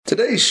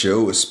Today's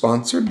show is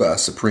sponsored by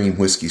Supreme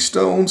Whiskey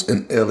Stones,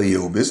 an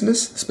LEO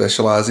business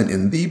specializing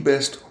in the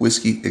best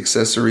whiskey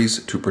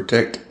accessories to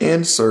protect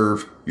and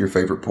serve your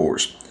favorite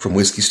pours. From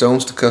whiskey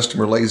stones to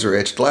customer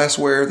laser-etched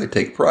glassware, they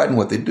take pride in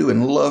what they do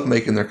and love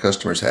making their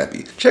customers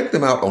happy. Check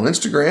them out on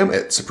Instagram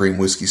at Supreme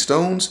Whiskey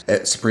Stones,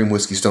 at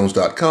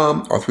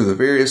supremewhiskeystones.com, or through the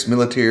various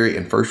military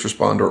and first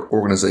responder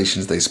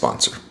organizations they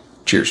sponsor.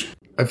 Cheers.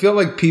 I feel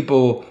like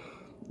people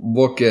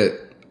look at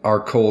our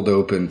cold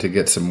open to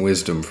get some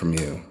wisdom from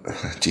you.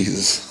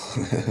 Jesus.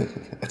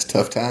 That's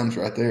tough times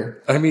right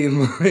there. I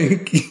mean,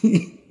 like,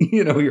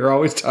 you know, you're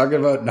always talking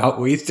about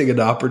not wasting an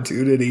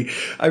opportunity.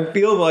 I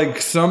feel like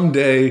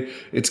someday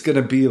it's going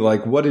to be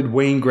like, what did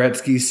Wayne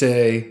Gretzky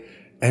say?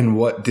 And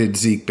what did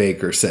Zeke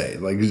Baker say?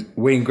 Like,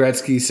 Wayne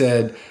Gretzky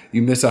said,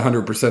 you miss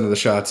 100% of the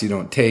shots you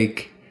don't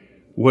take.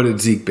 What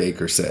did Zeke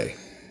Baker say?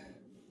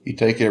 You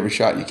take every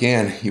shot you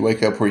can. You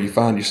wake up where you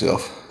find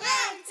yourself.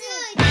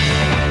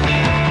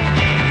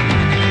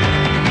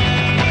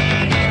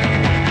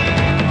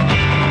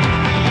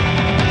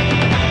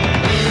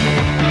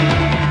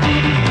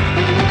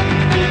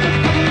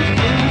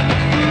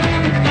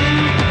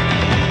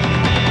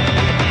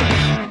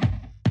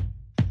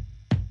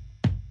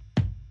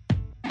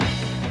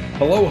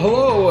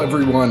 Hello,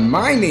 everyone.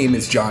 My name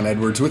is John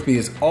Edwards. With me,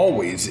 as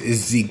always,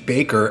 is Zeke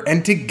Baker,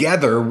 and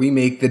together we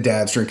make the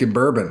Dad's Drinking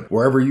Bourbon.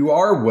 Wherever you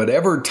are,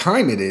 whatever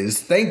time it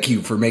is, thank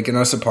you for making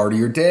us a part of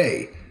your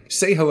day.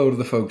 Say hello to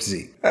the folks,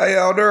 Zeke. How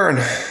y'all doing?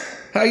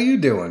 How you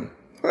doing?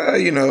 Well,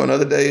 you know,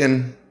 another day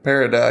in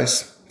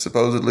paradise,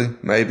 supposedly,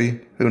 maybe.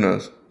 Who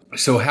knows?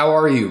 So how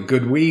are you?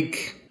 Good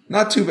week?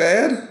 Not too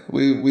bad.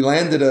 We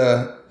landed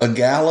a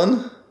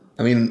gallon,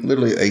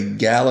 literally a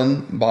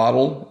gallon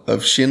bottle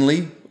of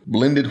Shinley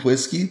blended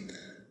whiskey.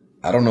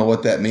 I don't know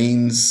what that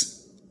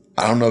means.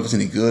 I don't know if it's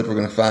any good. We're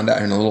going to find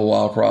out in a little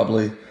while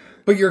probably.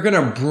 But you're going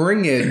to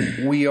bring it.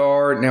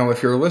 Now,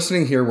 if you're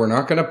listening here, we're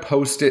not going to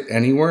post it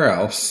anywhere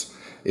else.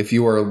 If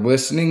you are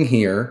listening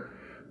here,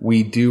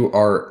 we do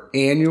our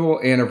annual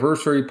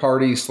anniversary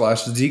party /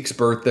 Zeke's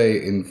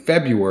birthday in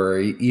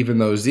February, even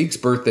though Zeke's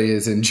birthday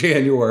is in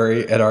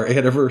January and our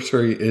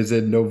anniversary is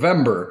in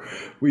November.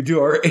 We do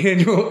our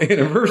annual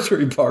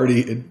anniversary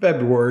party in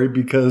February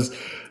because,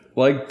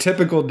 like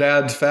typical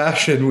dad's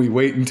fashion, we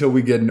wait until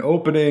we get an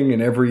opening,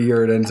 and every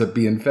year it ends up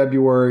being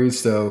February.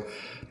 So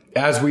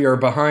as we are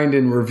behind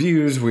in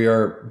reviews, we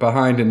are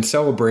behind in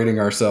celebrating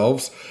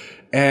ourselves.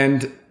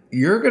 And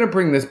you're going to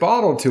bring this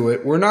bottle to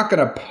it. We're not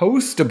going to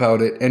post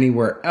about it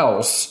anywhere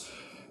else.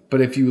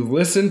 But if you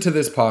listen to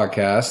this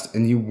podcast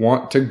and you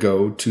want to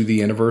go to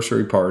the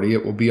anniversary party,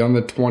 it will be on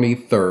the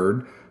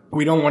 23rd.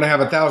 We don't want to have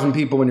 1,000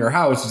 people in your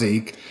house,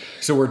 Zeke.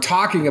 So we're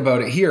talking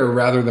about it here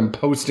rather than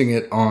posting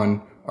it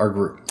on our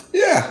group.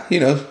 Yeah, you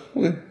know,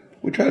 we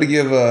try to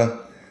give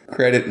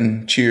credit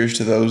and cheers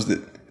to those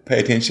that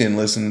pay attention and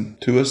listen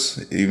to us,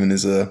 even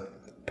as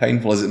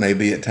painful as it may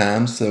be at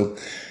times. So,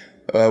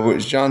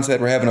 as John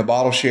said, we're having a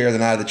bottle share the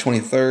night of the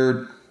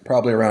 23rd,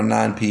 probably around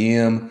 9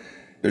 p.m.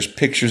 There's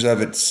pictures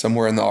of it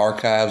somewhere in the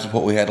archives of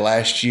what we had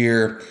last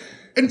year.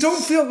 And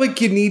don't feel like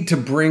you need to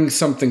bring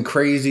something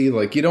crazy.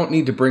 Like, you don't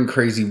need to bring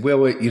Crazy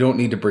Willet. You don't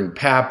need to bring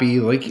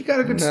Pappy. Like, you got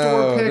a good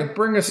store pick.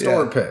 Bring a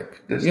store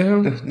pick. There's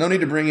no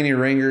need to bring any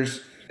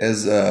ringers,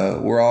 as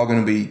we're all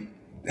going to be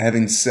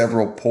having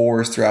several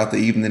pours throughout the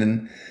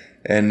evening.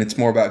 And it's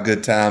more about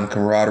good time,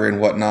 camaraderie, and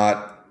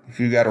whatnot. If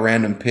you got a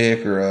random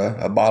pick or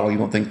a bottle you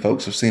don't think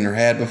folks have seen or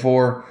had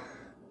before,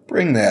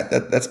 bring that.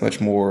 That's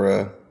much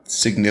more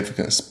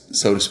significant,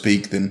 so to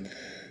speak, than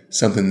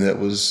something that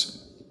was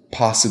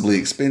possibly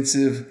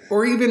expensive.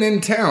 Or even in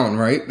town,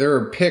 right? There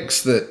are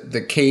picks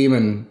that came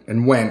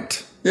and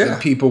went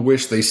that people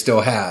wish they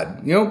still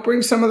had. You know,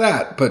 bring some of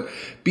that. But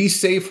be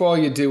safe while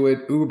you do it.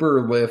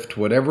 Uber, Lyft,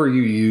 whatever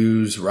you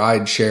use,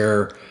 ride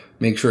share.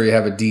 Make sure you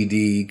have a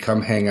DD.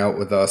 Come hang out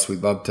with us.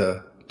 We'd love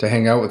to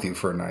hang out with you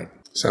for a night.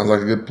 Sounds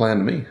like a good plan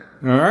to me.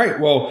 All right.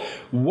 Well,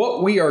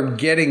 what we are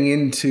getting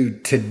into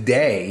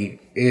today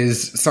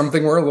is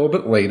something we're a little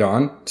bit late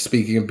on,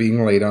 speaking of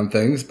being late on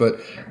things. But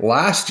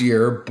last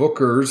year,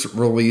 Booker's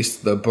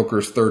released the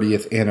Booker's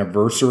 30th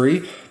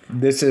anniversary.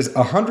 This is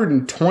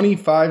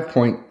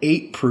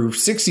 125.8 proof,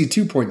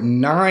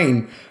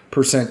 62.9%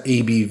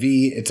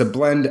 ABV. It's a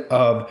blend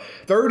of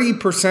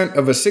 30%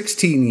 of a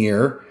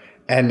 16-year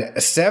and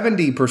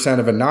 70%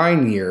 of a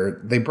 9-year.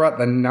 They brought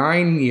the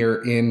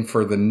 9-year in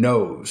for the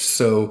nose.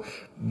 So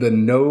the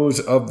nose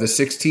of the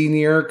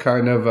 16-year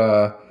kind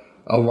of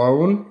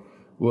alone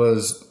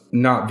was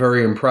not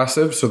very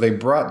impressive. So they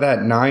brought that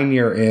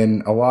 9-year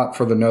in a lot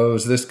for the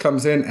nose. This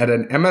comes in at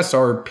an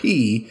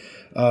MSRP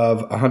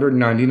of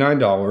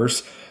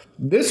 $199.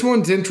 This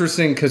one's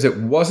interesting because it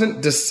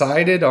wasn't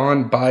decided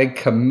on by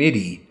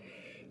committee.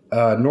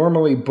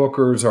 Normally,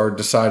 Bookers are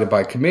decided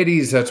by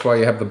committees. That's why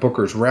you have the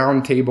Bookers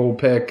Roundtable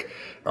pick.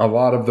 A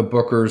lot of the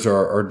Bookers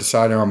are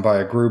decided on by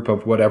a group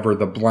of whatever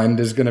the blend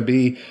is going to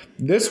be.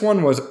 This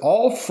one was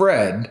all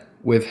Fred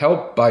with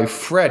help by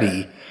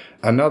Freddie.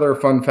 Another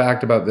fun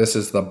fact about this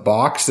is the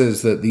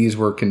boxes that these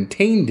were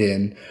contained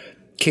in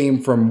came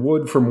from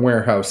wood from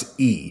Warehouse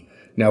E.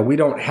 Now, we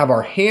don't have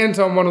our hands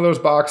on one of those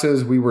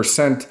boxes. We were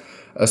sent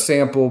a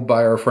sample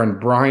by our friend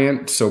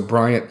Bryant. So,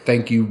 Bryant,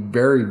 thank you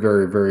very,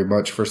 very, very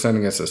much for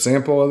sending us a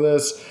sample of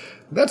this.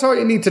 That's all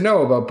you need to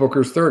know about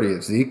Booker's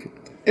 30th, Zeke.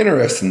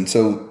 Interesting.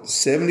 So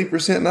 70%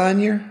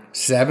 9-year?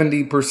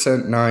 70%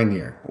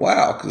 9-year.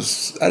 Wow,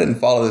 because I didn't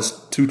follow this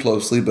too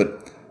closely,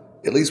 but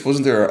at least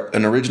wasn't there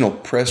an original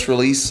press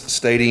release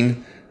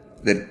stating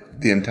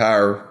that the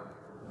entire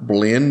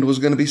blend was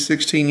going to be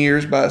 16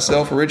 years by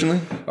itself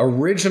originally?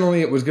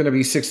 Originally, it was going to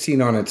be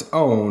 16 on its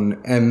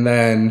own, and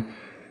then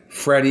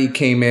Freddie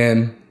came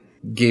in,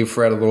 gave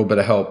Fred a little bit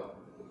of help,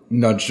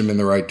 nudged him in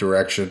the right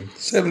direction.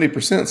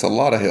 70% is a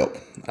lot of help.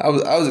 I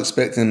was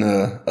expecting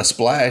a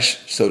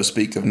splash, so to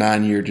speak, of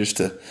 9-year just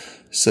to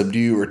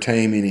subdue or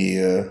tame any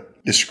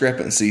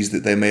discrepancies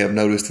that they may have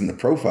noticed in the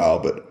profile,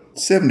 but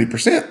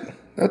 70%,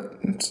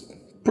 that's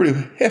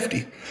pretty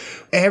hefty.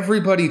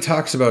 Everybody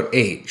talks about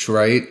age,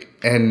 right?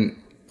 And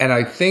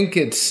I think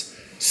it's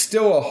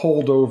still a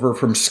holdover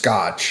from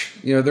Scotch.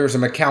 You know, there's a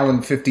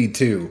Macallan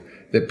 52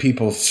 that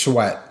people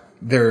sweat.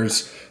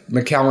 There's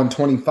Macallan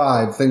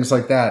 25, things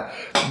like that.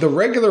 The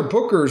regular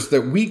Bookers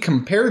that we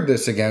compared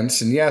this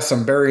against, and yes,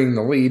 I'm burying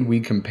the lead,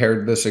 we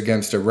compared this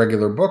against a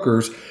regular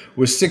Bookers,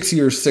 was 6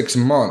 years, 6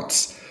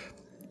 months.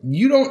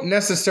 You don't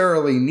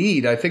necessarily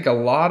need, I think a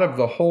lot of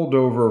the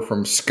holdover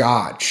from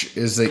Scotch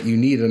is that you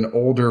need an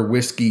older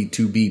whiskey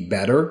to be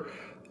better.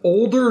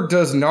 Older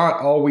does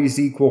not always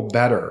equal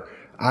better.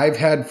 I've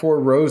had Four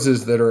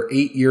Roses that are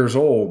 8 years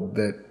old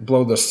that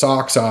blow the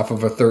socks off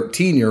of a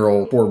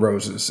 13-year-old Four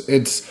Roses.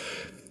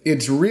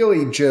 It's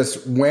really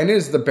just, when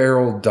is the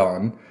barrel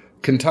done?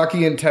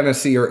 Kentucky and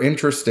Tennessee are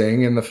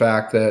interesting in the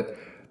fact that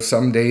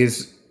some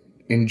days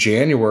in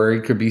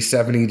January could be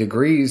 70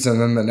 degrees and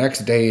then the next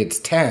day it's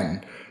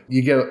 10.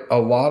 You get a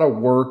lot of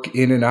work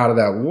in and out of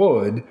that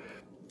wood.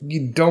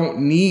 You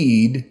don't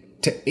need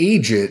to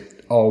age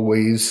it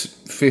always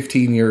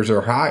 15 years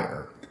or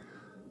higher.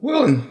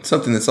 Well, and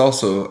something that's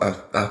also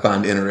I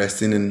find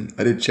interesting, and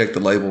I did check the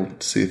label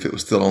to see if it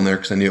was still on there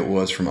because I knew it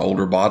was from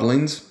older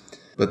bottlings.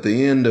 But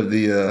the end of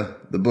the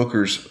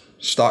Booker's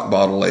stock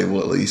bottle label,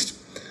 at least,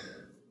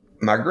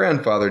 my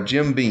grandfather,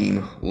 Jim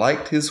Beam,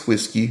 liked his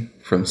whiskey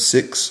from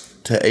 6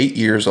 to 8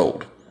 years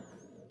old.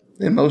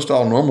 And most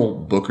all normal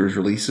Booker's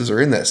releases are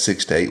in that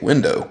 6 to 8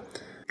 window.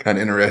 Kind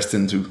of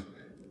interesting to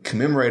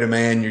commemorate a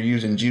man you're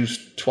using juice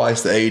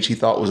twice the age he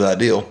thought was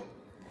ideal.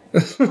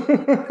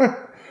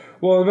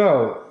 Well,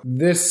 no,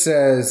 this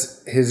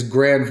says his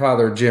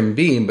grandfather, Jim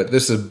Beam, but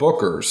this is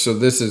Booker's, so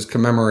this is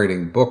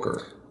commemorating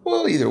Booker.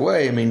 Well, either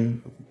way, I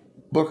mean,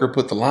 Booker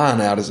put the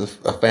line out as a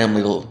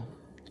family little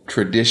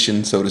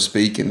tradition, so to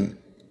speak, and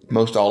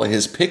most all of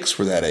his picks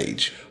were that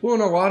age. Well,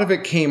 and a lot of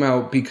it came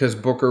out because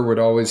Booker would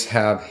always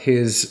have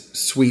his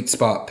sweet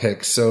spot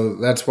picks, so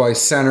that's why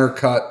center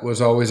cut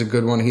was always a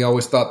good one. He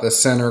always thought the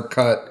center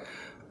cut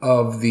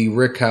of the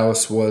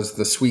Rickhouse was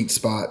the sweet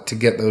spot to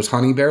get those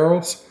honey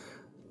barrels.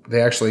 They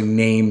actually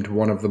named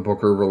one of the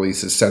Booker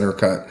releases Center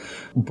Cut.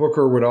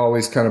 Booker would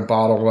always kind of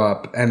bottle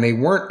up, and they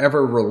weren't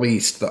ever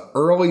released. The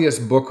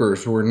earliest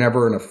Bookers were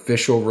never an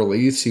official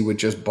release. He would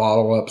just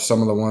bottle up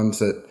some of the ones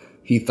that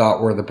he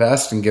thought were the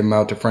best and give them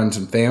out to friends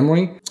and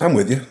family. I'm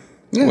with you.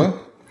 Yeah. Well,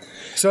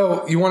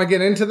 so you want to get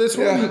into this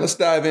one? Yeah, let's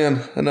dive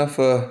in. Enough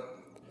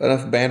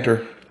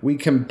banter. We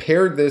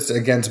compared this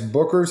against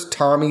Booker's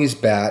Tommy's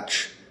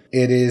batch.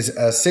 It is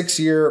a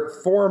 6-year,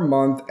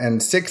 4-month, and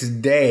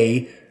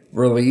 6-day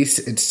release.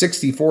 It's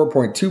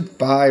 64.25%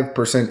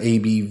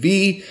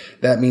 ABV.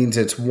 That means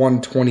it's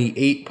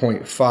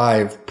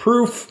 128.5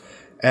 proof.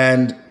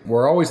 And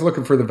we're always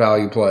looking for the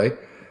value play.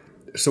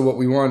 So what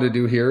we wanted to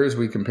do here is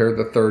we compared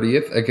the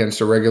 30th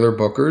against a regular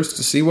Booker's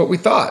to see what we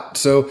thought.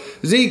 So,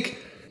 Zeke,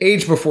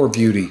 age before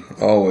beauty.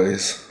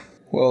 Always.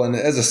 Well, and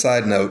as a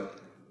side note,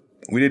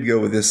 we did go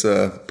with this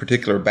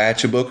particular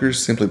batch of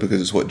Booker's simply because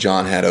it's what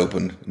John had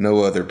opened.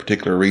 No other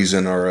particular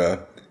reason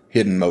or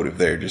hidden motive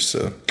there. Just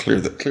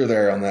clear the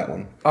air on that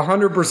one.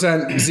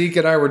 100%. Zeke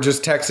and I were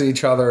just texting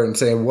each other and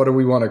saying, what do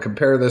we want to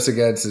compare this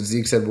against? And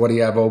Zeke said, what do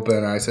you have open?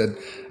 And I said,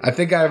 I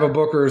think I have a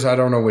Booker's. I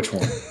don't know which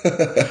one.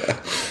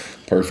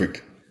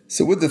 Perfect.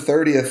 So with the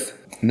 30th,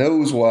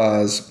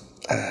 nose-wise,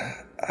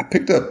 I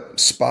picked up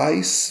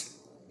spice,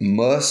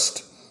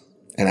 must,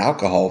 and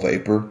alcohol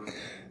vapor.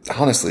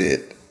 Honestly,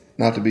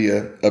 not to be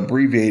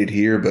abbreviated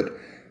here, but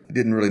it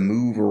didn't really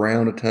move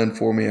around a ton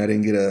for me. I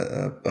didn't get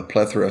a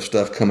plethora of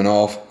stuff coming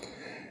off.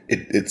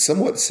 It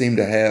somewhat seemed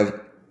to have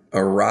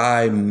a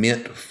rye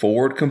mint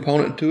forward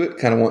component to it.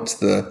 Kind of once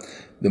the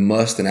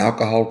must and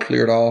alcohol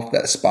cleared off,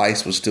 that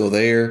spice was still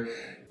there.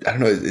 I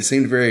don't know, it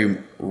seemed very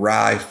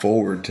rye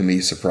forward to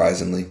me,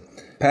 surprisingly.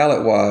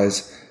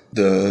 Palate-wise,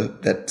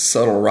 that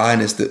subtle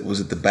wryness that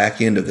was at the back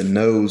end of the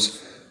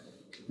nose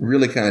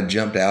really kind of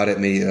jumped out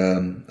at me.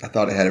 I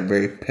thought it had a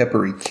very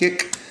peppery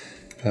kick.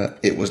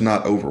 It was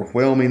not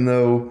overwhelming,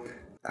 though.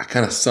 I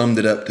kind of summed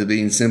it up to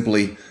being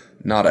simply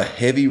not a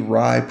heavy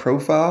rye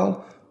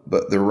profile,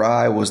 but the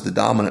rye was the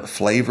dominant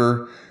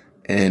flavor.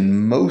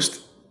 And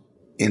most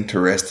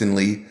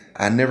interestingly,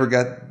 I never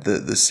got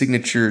the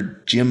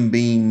signature Jim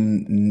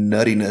Beam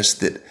nuttiness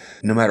that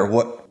no matter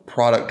what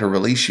product or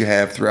release you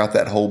have throughout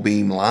that whole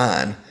Beam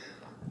line,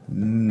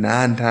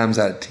 9 times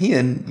out of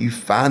 10, you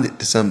find it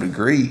to some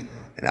degree.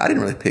 And I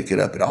didn't really pick it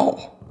up at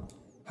all.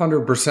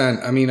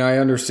 100%. I mean, I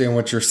understand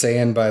what you're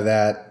saying by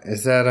that.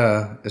 Is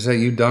that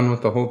you done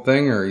with the whole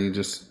thing, or are you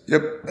just?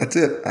 Yep, that's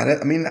it. I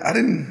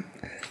didn't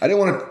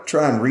want to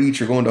try and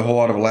reach or go into a whole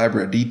lot of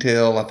elaborate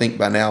detail. I think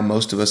by now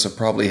most of us have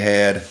probably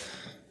had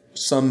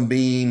some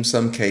Beam,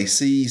 some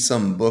KC,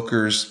 some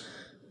Bookers.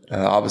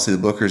 Obviously,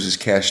 the Bookers is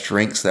cash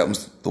strength. So that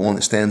was the one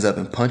that stands up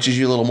and punches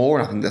you a little more.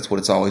 And I think that's what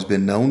it's always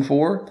been known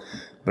for.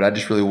 But I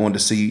just really wanted to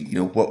see,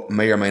 what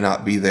may or may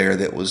not be there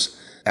that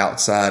was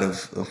outside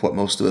of what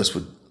most of us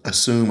would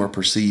assume or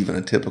perceive in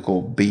a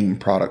typical Beam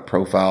product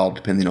profile,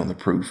 depending on the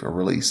proof or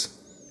release.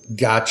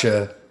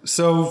 Gotcha.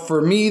 So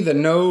for me, the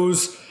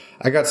nose,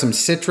 I got some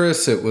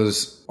citrus. It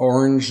was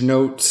orange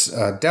notes,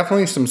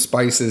 definitely some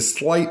spices,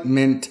 slight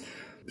mint,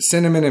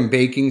 cinnamon and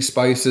baking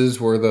spices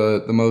were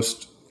the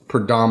most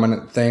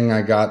predominant thing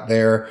I got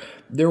there.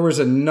 There was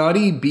a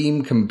nutty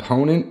Beam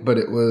component, but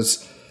it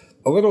was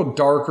a little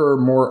darker,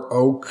 more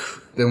oak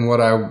than what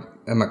I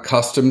am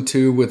accustomed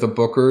to with the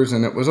Bookers,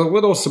 and it was a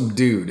little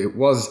subdued. It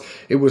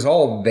was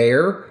all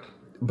there,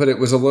 but it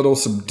was a little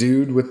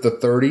subdued with the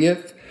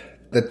 30th.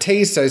 The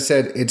taste, I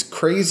said, it's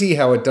crazy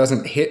how it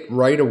doesn't hit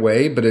right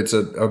away, but it's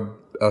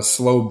a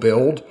slow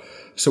build.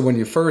 So when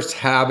you first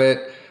have it,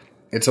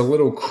 it's a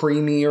little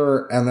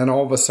creamier, and then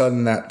all of a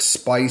sudden that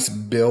spice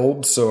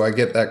builds. So I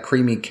get that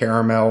creamy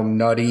caramel,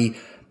 nutty,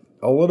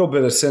 a little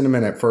bit of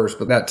cinnamon at first,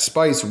 but that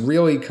spice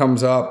really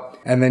comes up.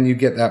 And then you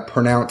get that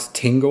pronounced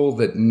tingle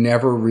that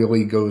never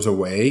really goes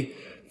away.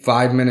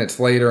 5 minutes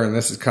later, and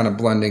this is kind of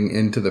blending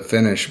into the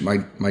finish,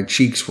 my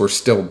cheeks were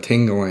still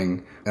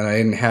tingling, and I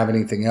didn't have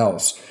anything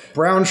else.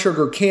 Brown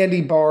sugar candy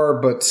bar,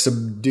 but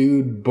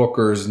subdued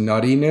Booker's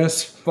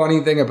nuttiness.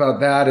 Funny thing about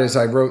that is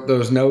I wrote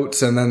those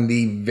notes, and then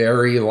the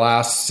very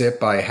last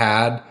sip I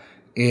had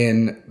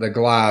in the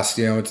glass,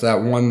 it's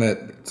that one that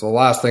it's the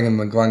last thing in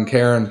the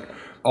Glencairn.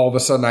 All of a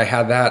sudden I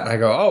had that, and I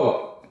go,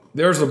 oh,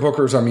 there's the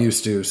Bookers I'm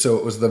used to. So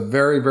it was the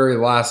very, very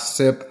last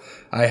sip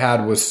I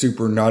had was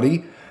super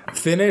nutty.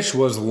 Finish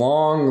was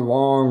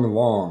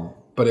long,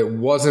 but it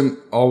wasn't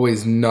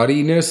always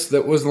nuttiness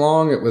that was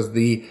long. It was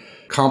the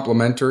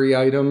complementary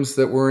items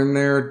that were in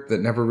there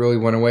that never really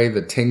went away.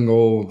 The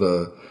tingle,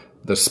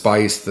 the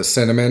spice, the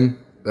cinnamon.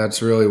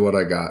 That's really what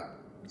I got.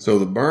 So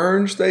the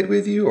burn stayed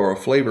with you, or a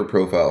flavor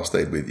profile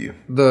stayed with you?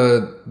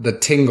 The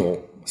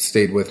tingle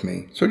stayed with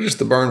me. So just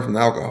the burn from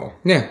the alcohol?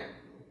 Yeah.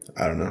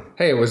 I don't know.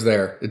 Hey, it was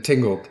there. It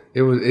tingled.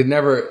 It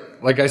never,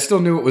 I still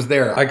knew it was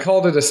there. I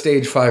called it a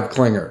stage 5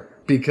 clinger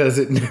because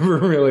it never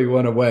really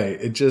went away.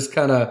 It just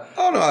kind of.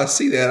 Oh, no, I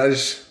see that.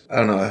 I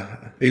don't know.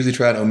 I usually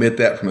try to omit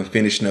that from a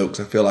finish note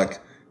because I feel like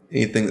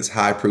anything that's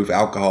high proof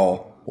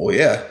alcohol, well,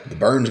 yeah, the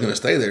burn's going to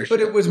stay there. But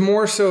it was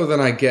more so than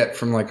I get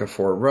from like a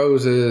Four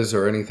Roses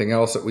or anything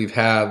else that we've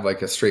had,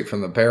 like a straight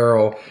from the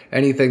barrel.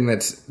 Anything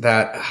that's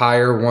that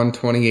higher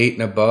 128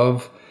 and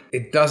above.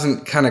 It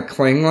doesn't kind of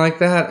cling like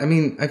that. I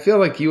mean, I feel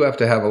like you have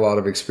to have a lot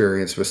of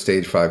experience with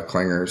stage 5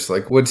 clingers.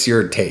 Like, what's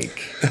your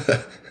take?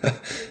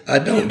 I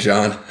don't,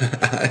 John.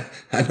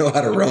 I know how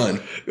to run.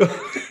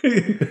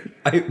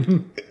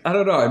 I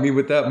don't know. I mean,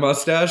 with that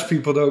mustache,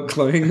 people don't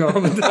cling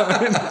all the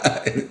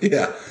time.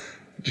 Yeah.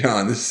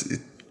 John,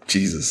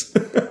 Jesus.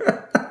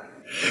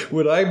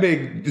 When I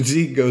make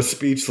Zeke go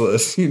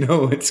speechless,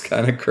 it's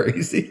kind of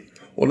crazy.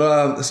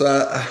 Well,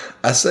 so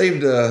I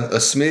saved a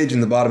smidge in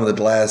the bottom of the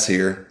glass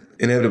here.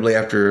 Inevitably,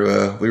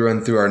 after we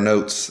run through our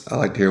notes, I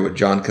like to hear what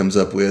John comes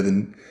up with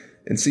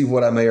and see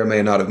what I may or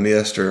may not have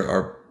missed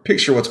or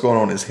picture what's going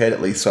on in his head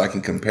at least so I can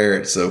compare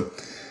it. So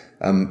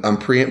I'm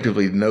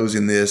preemptively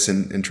nosing this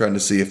and trying to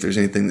see if there's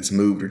anything that's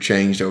moved or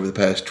changed over the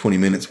past 20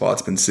 minutes while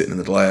it's been sitting in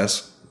the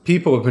glass.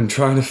 People have been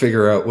trying to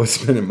figure out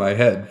what's been in my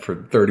head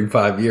for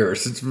 35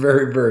 years. It's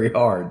very, very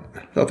hard.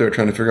 I thought they were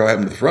trying to figure out what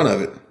happened to the front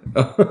of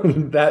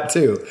it. That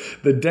too.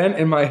 The dent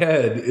in my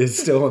head is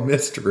still a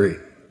mystery.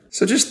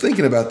 So just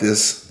thinking about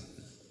this,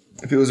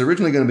 if it was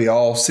originally going to be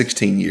all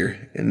 16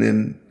 year and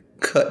then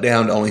cut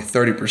down to only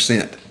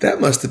 30%, that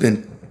must have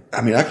been,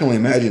 I can only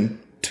imagine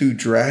 2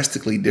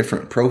 drastically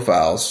different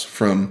profiles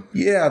from,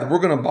 we're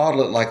going to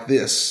bottle it like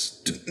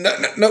this.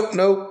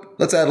 No,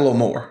 let's add a little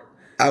more.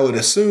 I would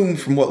assume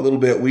from what little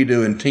bit we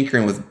do in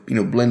tinkering with,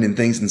 blending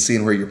things and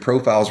seeing where your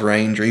profiles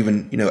range or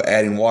even,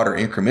 adding water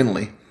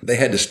incrementally, they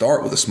had to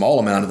start with a small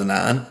amount of the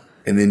 9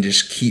 and then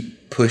just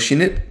keep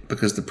pushing it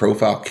because the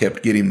profile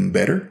kept getting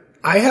better.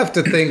 I have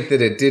to think that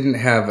it didn't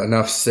have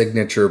enough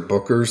signature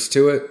Bookers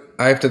to it.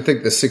 I have to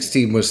think the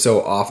 16 was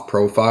so off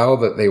profile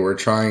that they were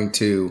trying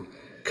to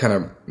kind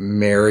of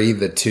marry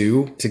the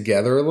two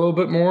together a little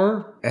bit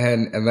more.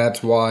 And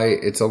that's why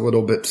it's a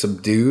little bit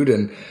subdued.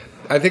 And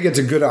I think it's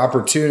a good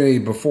opportunity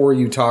before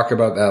you talk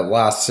about that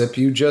last sip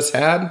you just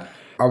had.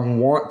 I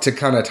want to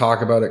kind of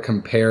talk about it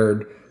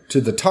compared to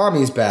the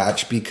Tommy's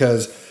batch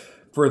because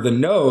for the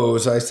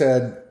nose, I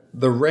said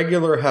The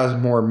regular has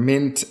more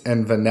mint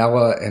and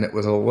vanilla, and it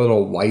was a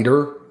little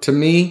lighter to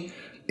me.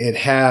 It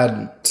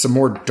had some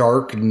more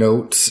dark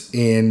notes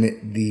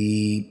in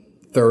the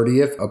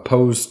 30th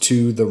opposed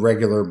to the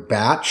regular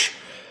batch.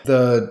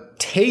 The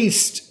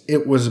taste,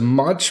 it was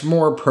much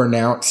more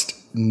pronounced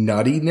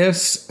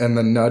nuttiness, and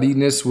the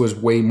nuttiness was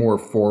way more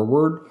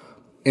forward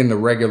in the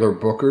regular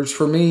Booker's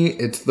for me.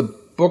 It's the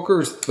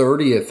Booker's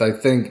 30th, I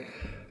think.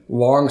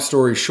 Long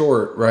story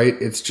short, right?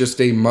 It's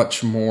just a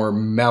much more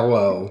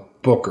mellow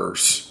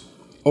Booker's.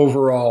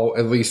 Overall,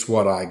 at least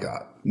what I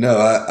got. No,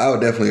 I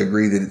would definitely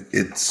agree that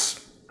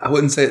it's, I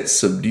wouldn't say it's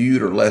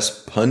subdued or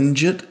less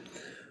pungent,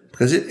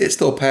 because it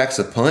still packs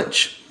a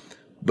punch,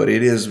 but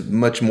it is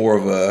much more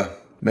of a,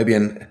 maybe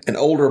an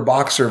older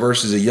boxer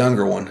versus a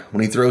younger one.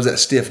 When he throws that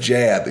stiff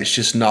jab, it's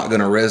just not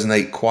going to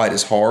resonate quite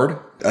as hard.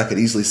 I could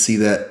easily see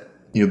that,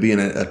 being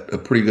a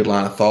pretty good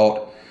line of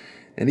thought.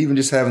 And even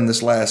just having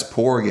this last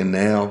pour again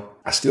now,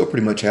 I still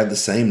pretty much have the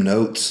same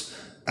notes.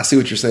 I see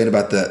what you're saying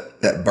about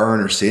that burn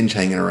or singe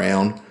hanging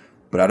around,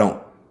 but I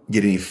don't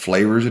get any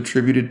flavors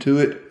attributed to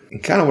it.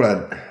 And kind of what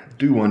I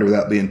do wonder,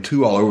 without being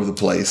too all over the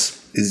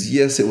place, is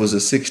yes, it was a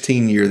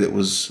 16 year that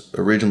was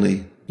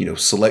originally,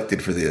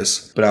 selected for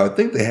this, but I would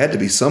think they had to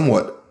be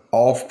somewhat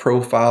off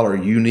profile or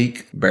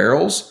unique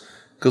barrels,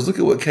 because look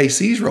at what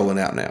KC's rolling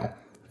out now.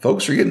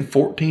 Folks are getting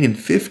 14 and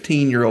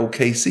 15-year-old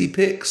KC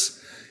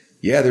picks.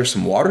 Yeah, there's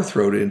some water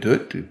thrown into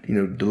it to,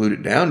 dilute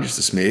it down just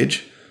a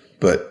smidge.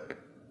 But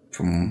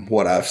from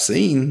what I've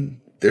seen,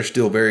 they're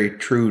still very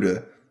true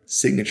to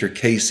signature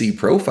KC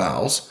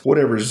profiles.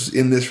 Whatever's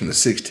in this from the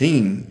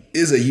 16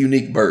 is a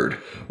unique bird.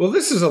 Well,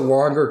 this is a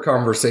longer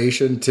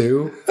conversation,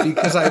 too,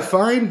 because I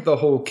find the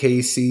whole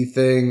KC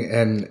thing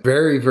and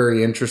very,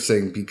 very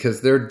interesting,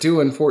 because they're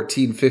doing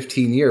 14,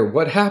 15 year.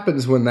 What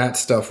happens when that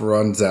stuff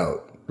runs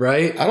out?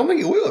 Right? I don't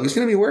think it will. Have you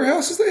seen how many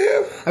warehouses they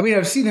have? I mean,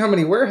 I've seen how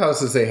many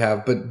warehouses they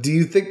have, but do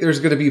you think there's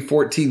going to be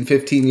 14,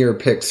 15-year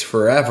picks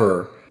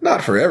forever?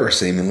 Not forever,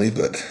 seemingly,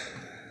 but...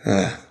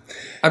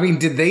 I mean,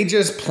 did they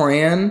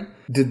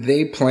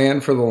plan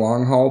for the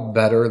long haul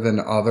better than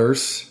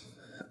others?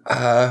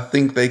 I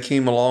think they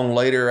came along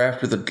later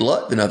after the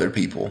glut than other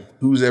people.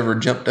 Who's ever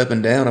jumped up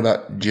and down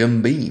about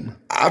Jim Beam?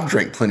 I've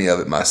drank plenty of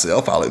it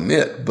myself, I'll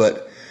admit,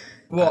 but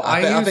well,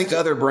 I think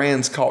other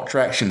brands caught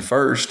traction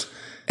first.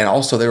 And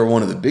also, they were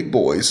one of the big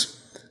boys.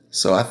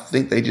 So I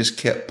think they just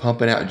kept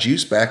pumping out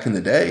juice back in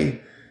the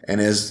day. And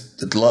as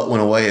the glut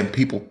went away and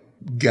people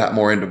got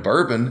more into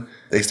bourbon,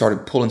 they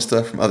started pulling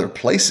stuff from other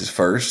places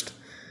first.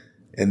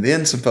 And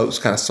then some folks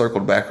kind of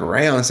circled back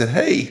around and said,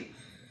 hey,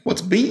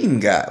 what's Beam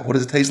got? What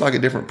does it taste like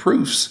at different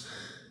proofs?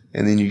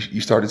 And then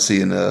you started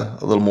seeing a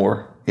little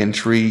more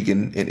intrigue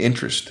and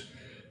interest.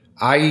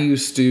 I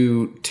used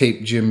to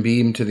tape Jim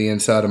Beam to the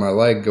inside of my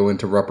leg, go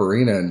into Rupp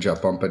Arena and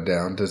jump up and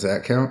down. Does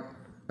that count?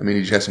 I mean,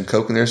 did you have some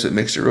Coke in there so it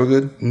mixed it real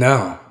good?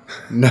 No.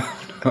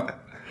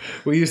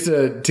 We used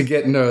to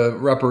get into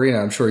Rupp Arena.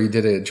 I'm sure you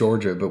did it at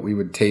Georgia, but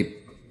we'd tape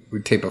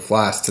a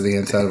flask to the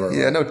inside of our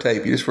Yeah, no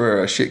tape. You just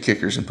wear shit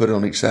kickers and put it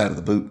on each side of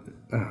the boot.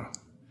 Oh.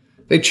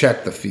 They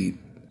check the feet.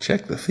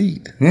 Check the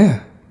feet?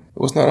 Yeah.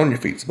 What's not on your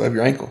feet? It's above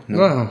your ankle. No,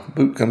 well,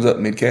 boot comes up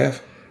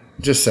mid-calf.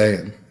 Just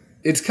saying.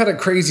 It's kind of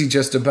crazy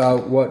just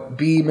about what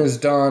Beam has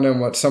done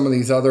and what some of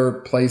these other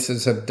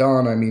places have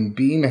done. I mean,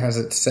 Beam has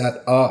it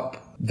set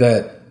up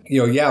that...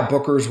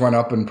 Booker's went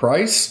up in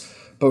price,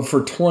 but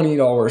for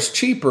 $20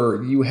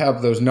 cheaper, you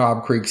have those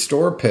Knob Creek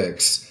store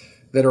picks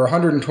that are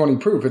 120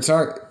 proof. It's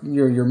not,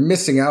 you're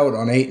missing out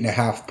on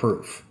 8.5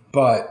 proof,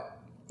 but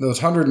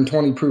those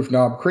 120 proof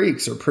Knob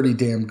Creeks are pretty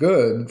damn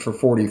good for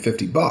 $40,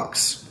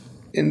 $50.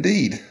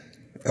 Indeed.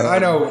 I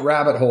know,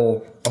 rabbit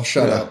hole. I'll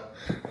shut up.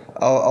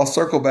 I'll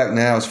circle back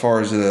now as far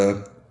as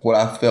what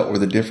I felt were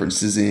the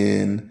differences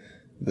in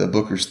the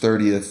Booker's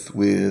 30th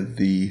with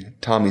the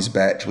Tommy's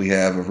batch we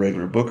have of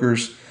regular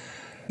Booker's.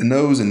 The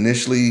nose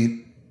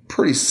initially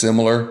pretty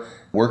similar.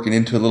 Working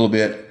into it a little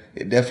bit,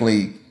 it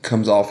definitely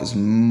comes off as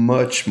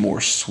much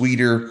more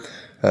sweeter.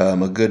 A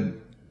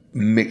good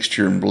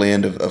mixture and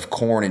blend of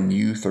corn and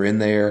youth are in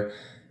there.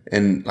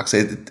 And like I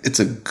said, it's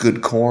a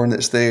good corn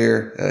that's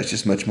there. It's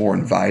just much more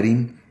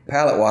inviting.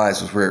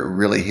 Palate-wise was where it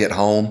really hit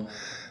home.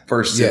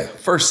 First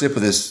sip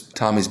of this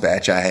Tommy's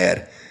batch I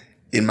had,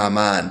 in my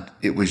mind,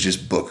 it was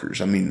just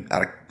Booker's. I mean,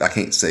 I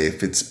can't say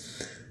if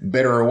it's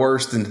better or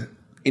worse than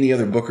any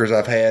other Booker's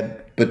I've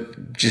had,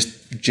 but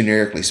just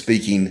generically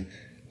speaking,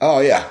 oh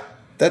yeah,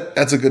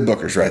 that's a good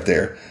Booker's right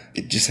there.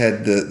 It just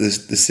had the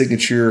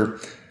signature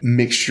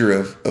mixture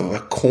of a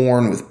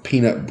corn with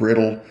peanut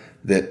brittle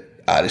that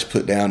I just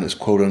put down as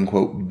quote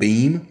unquote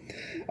Beam.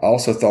 I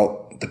also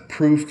thought the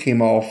proof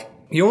came off.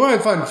 You know what I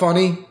find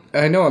funny?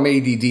 I know I'm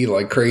ADD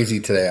like crazy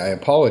today. I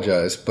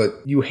apologize, but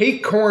you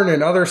hate corn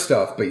and other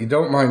stuff, but you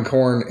don't mind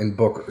corn and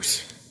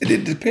Booker's.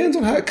 It depends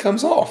on how it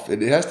comes off.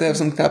 It has to have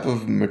some type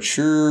of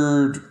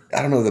matured,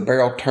 I don't know, the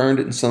barrel turned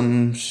it in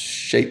some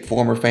shape,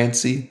 form, or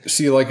fancy.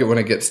 So you like it when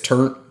it gets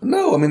turned?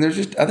 No, I mean, there's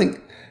just, I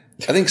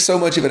think so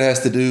much of it has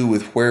to do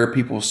with where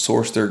people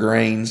source their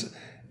grains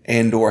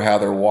and or how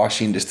they're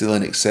washing,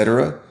 distilling,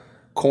 etc.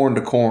 Corn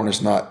to corn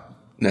is not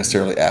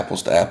necessarily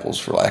apples to apples,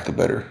 for lack of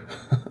better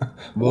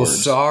Well,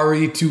 words.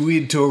 sorry to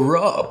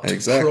interrupt.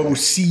 Exactly.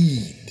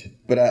 Proceed.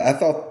 But I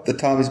thought the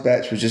Tommy's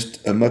batch was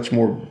just a much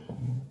more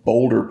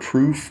bolder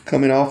proof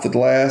coming off the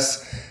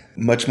glass,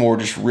 much more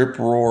just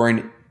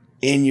rip-roaring,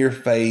 in your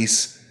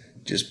face,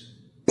 just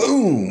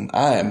boom.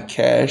 I am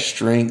cash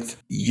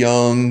strength,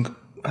 young,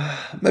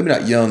 maybe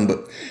not young,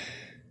 but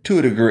to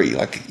a degree.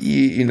 Like,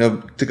 you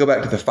know, to go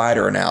back to the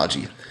fighter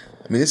analogy,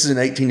 I mean, this is an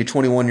 18 to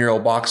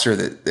 21-year-old boxer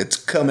that's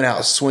coming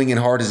out swinging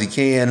hard as he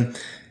can.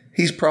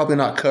 He's probably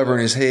not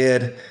covering his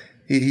head.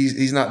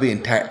 He's not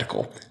being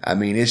tactical. I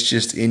mean, it's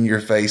just in your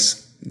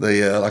face.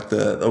 Like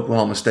the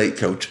Oklahoma State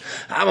coach,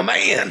 I'm a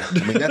man.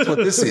 I mean, that's what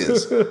this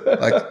is.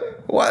 Like,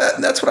 well,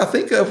 that's what I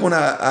think of when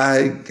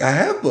I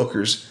have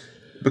bookers,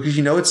 because,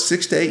 you know, it's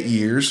 6 to 8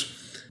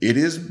 years. It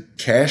is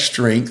cash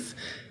strength.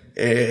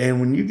 And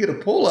when you get a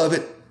pull of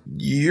it,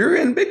 you're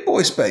in big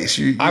boy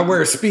space. I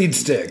wear a speed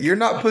stick. You're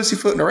not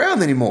pussyfooting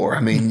around anymore.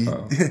 I mean,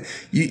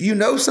 you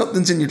know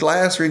something's in your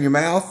glass or in your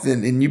mouth,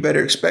 and you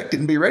better expect it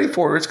and be ready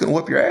for it, or it's going to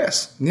whoop your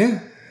ass.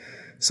 Yeah.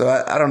 So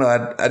I don't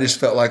know. I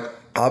just felt like,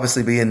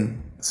 obviously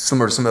being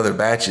similar to some other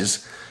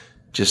batches,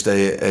 just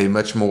a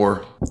much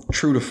more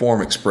true to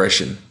form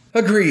expression.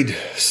 Agreed.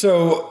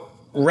 So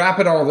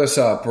wrapping all this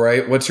up,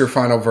 right? What's your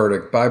final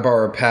verdict? Buy,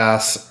 bar, or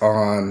pass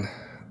on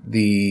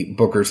the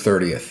Booker's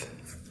 30th?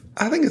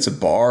 I think it's a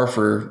bar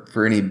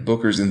for any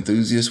Booker's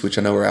enthusiasts, which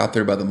I know are out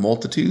there by the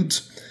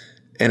multitudes.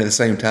 And at the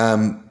same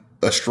time,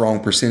 a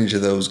strong percentage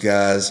of those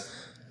guys,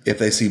 if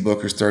they see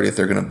Booker's 30th,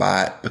 they're going to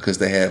buy it because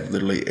they have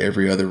literally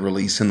every other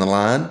release in the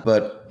line.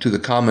 But to the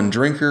common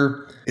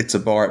drinker, it's a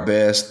bar at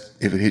best.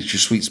 If it hits your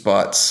sweet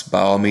spots, by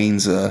all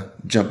means,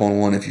 jump on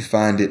one if you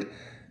find it.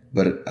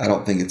 But I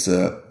don't think it's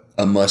a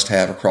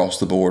must-have across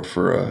the board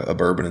for a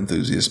bourbon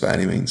enthusiast by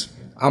any means.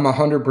 I'm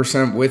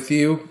 100% with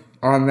you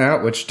on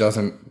that, which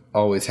doesn't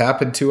always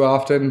happen too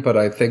often, but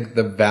I think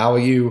the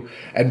value,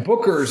 and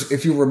Booker's,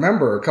 if you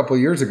remember a couple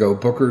of years ago,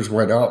 Booker's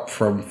went up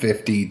from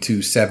 50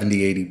 to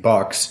 70, 80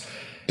 bucks,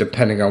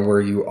 depending on where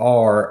you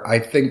are. I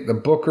think the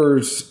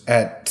Booker's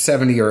at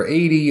 70 or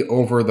 80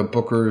 over the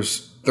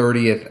Booker's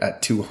 30th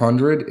at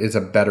 200 is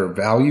a better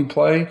value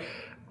play,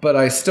 but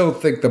I still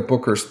think the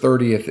Booker's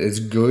 30th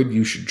is good.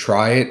 You should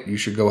try it. You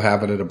should go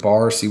have it at a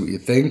bar, see what you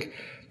think.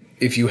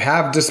 If you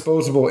have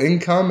disposable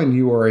income and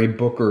you are a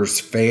Booker's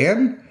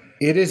fan,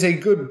 it is a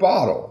good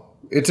bottle.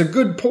 It's a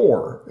good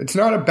pour. It's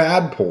not a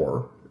bad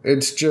pour.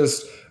 It's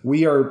just,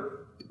 we are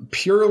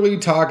purely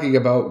talking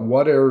about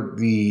what are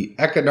the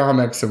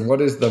economics and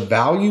what is the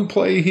value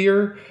play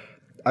here.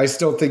 I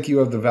still think you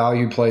have the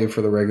value play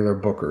for the regular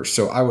Bookers.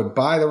 So I would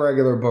buy the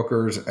regular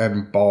Bookers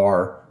and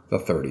bar the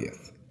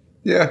 30th.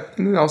 Yeah,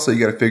 and then also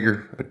you got to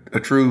figure a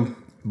true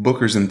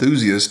Booker's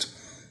enthusiast,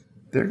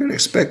 they're going to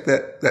expect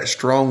that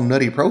strong,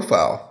 nutty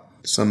profile.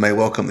 Some may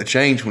welcome the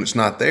change when it's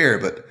not there,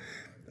 but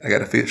I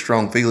got a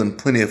strong feeling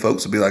plenty of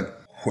folks will be like,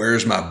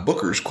 where's my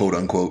Booker's, quote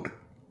unquote.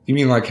 You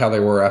mean like how they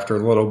were after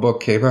Little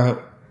Book came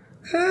out?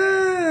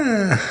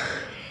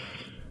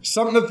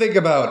 Something to think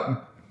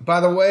about. By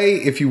the way,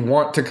 if you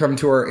want to come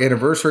to our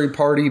anniversary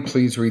party,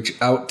 please reach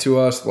out to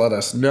us. Let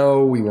us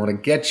know. We want to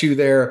get you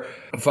there.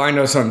 Find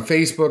us on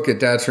Facebook at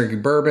Dad's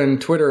Drinking Bourbon,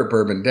 Twitter at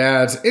Bourbon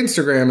Dads,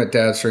 Instagram at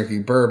Dad's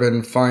Drinking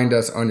Bourbon. Find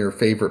us on your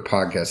favorite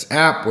podcast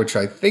app, which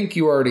I think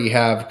you already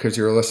have because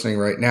you're listening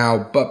right now.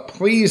 But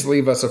please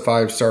leave us a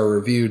 5-star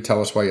review. Tell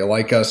us why you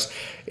like us.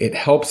 It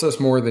helps us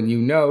more than you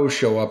know.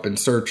 Show up in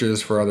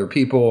searches for other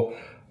people.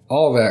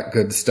 All that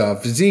good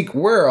stuff. Zeke,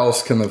 where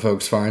else can the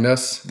folks find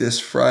us? This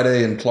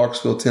Friday in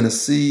Clarksville,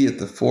 Tennessee at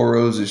the Four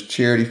Roses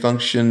charity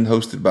function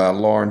hosted by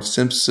Lauren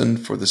Simpson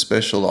for the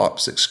Special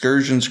Ops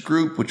Excursions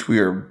group, which we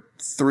are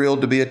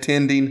thrilled to be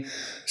attending.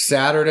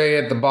 Saturday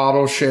at the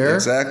Bottle Share.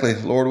 Exactly.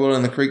 Lord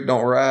willing, the creek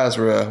don't rise.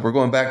 We're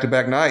going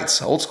back-to-back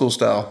nights, old school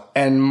style.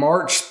 And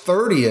March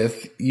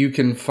 30th, you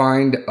can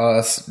find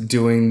us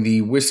doing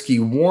the Whiskey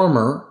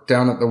Warmer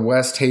down at the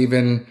West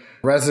Haven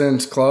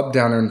Residence Club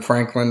down in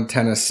Franklin,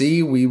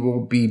 Tennessee. We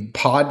will be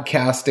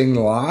podcasting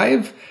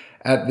live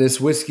at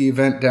this whiskey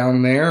event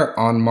down there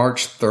on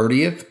March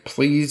 30th.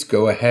 Please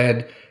go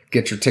ahead,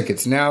 get your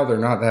tickets now. They're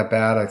not that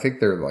bad. I think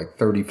they're like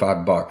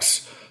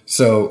 $35.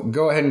 So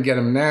go ahead and get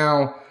them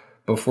now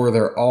before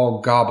they're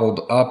all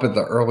gobbled up at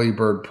the early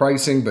bird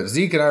pricing. But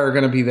Zeke and I are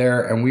going to be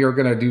there, and we are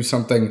going to do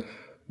something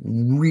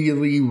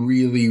really,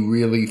 really,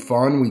 really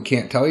fun. We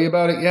can't tell you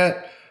about it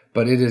yet,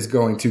 but it is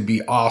going to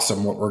be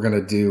awesome what we're going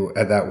to do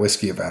at that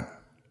whiskey event.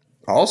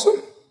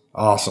 Awesome?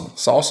 Awesome.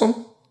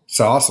 Sawsome?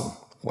 Sawsome.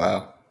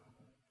 Wow.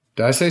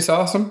 Did I say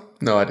sawsome?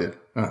 No, I did.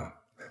 Oh.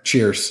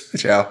 Cheers.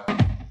 Ciao.